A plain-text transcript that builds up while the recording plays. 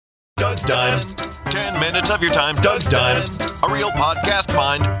Doug's Dime. 10 minutes of your time, Doug's Dime. A real podcast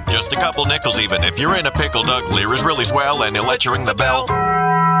find. Just a couple nickels even. If you're in a pickle, Doug Lear is really swell and he'll let you ring the bell.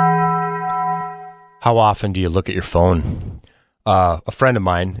 How often do you look at your phone? A friend of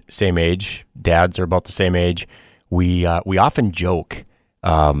mine, same age, dads are about the same age. We often joke.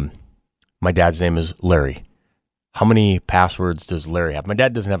 My dad's name is Larry. How many passwords does Larry have? My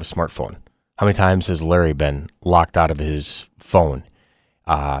dad doesn't have a smartphone. How many times has Larry been locked out of his phone?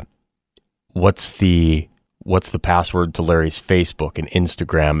 What's the password to Larry's Facebook and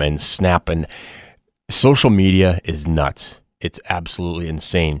Instagram and Snap? And social media is nuts. It's absolutely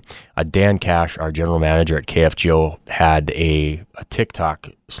insane. Dan Cash, our general manager at KFGO, had a TikTok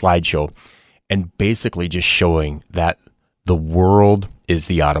slideshow and basically just showing that the world is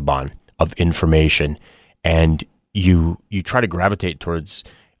the Audubon of information, and you try to gravitate towards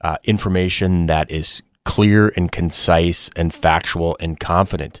information that is clear and concise and factual and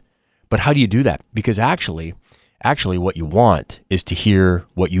confident. But how do you do that? Because actually what you want is to hear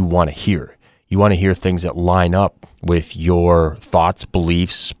what you want to hear. You want to hear things that line up with your thoughts,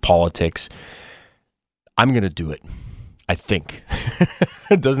 beliefs, politics. I'm going to do it. I think.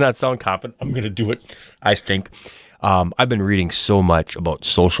 Doesn't that sound confident? I'm going to do it. I think. I've been reading so much about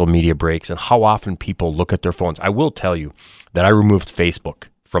social media breaks and how often people look at their phones. I will tell you that I removed Facebook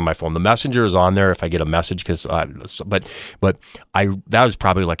from my phone. The Messenger is on there if I get a message, but that was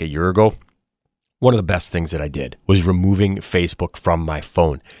probably like a year ago. One of the best things that I did was removing Facebook from my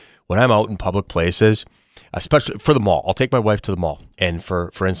phone. When I'm out in public places, especially for the mall, I'll take my wife to the mall. And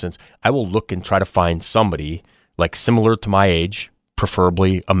for instance, I will look and try to find somebody like similar to my age,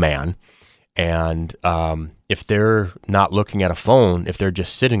 preferably a man. And if they're not looking at a phone, if they're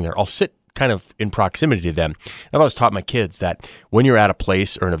just sitting there, I'll sit kind of in proximity to them. I've always taught my kids that when you're at a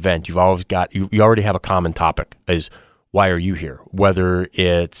place or an event, you already have a common topic is, why are you here? Whether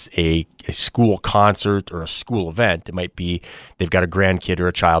it's a school concert or a school event, it might be they've got a grandkid or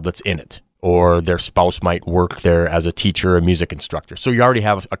a child that's in it, or their spouse might work there as a teacher or a music instructor. So you already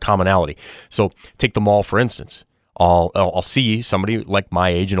have a commonality. So take the mall, for instance. I'll see somebody like my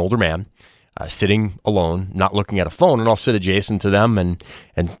age, an older man, sitting alone, not looking at a phone, and I'll sit adjacent to them and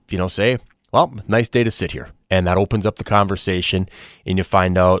say, well, nice day to sit here. And that opens up the conversation, and you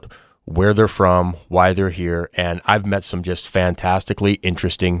find out where they're from, why they're here. And I've met some just fantastically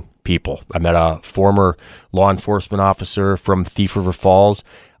interesting people. I met a former law enforcement officer from Thief River Falls.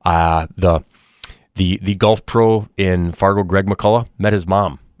 The golf pro in Fargo, Greg McCullough, met his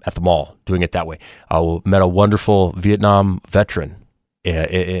mom at the mall doing it that way. I met a wonderful Vietnam veteran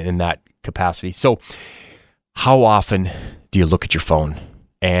in that capacity. So how often do you look at your phone?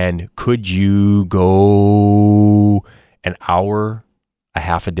 And could you go an hour, a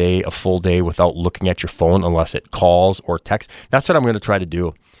half a day, a full day without looking at your phone unless it calls or texts? That's what I'm going to try to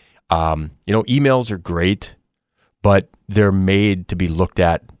do. Emails are great, but they're made to be looked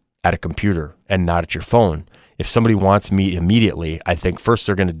at a computer and not at your phone. If somebody wants me immediately, I think first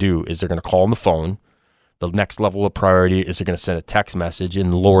they're going to do is they're going to call on the phone. The next level of priority is they're going to send a text message,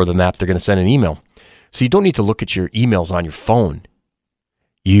 and lower than that, they're going to send an email. So you don't need to look at your emails on your phone.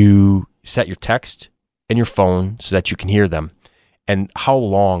 You set your text and your phone so that you can hear them. And how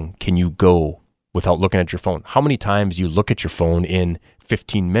long can you go without looking at your phone? How many times do you look at your phone in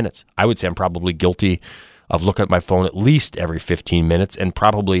 15 minutes? I would say I'm probably guilty of looking at my phone at least every 15 minutes and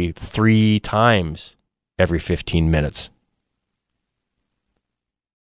probably 3 times every 15 minutes.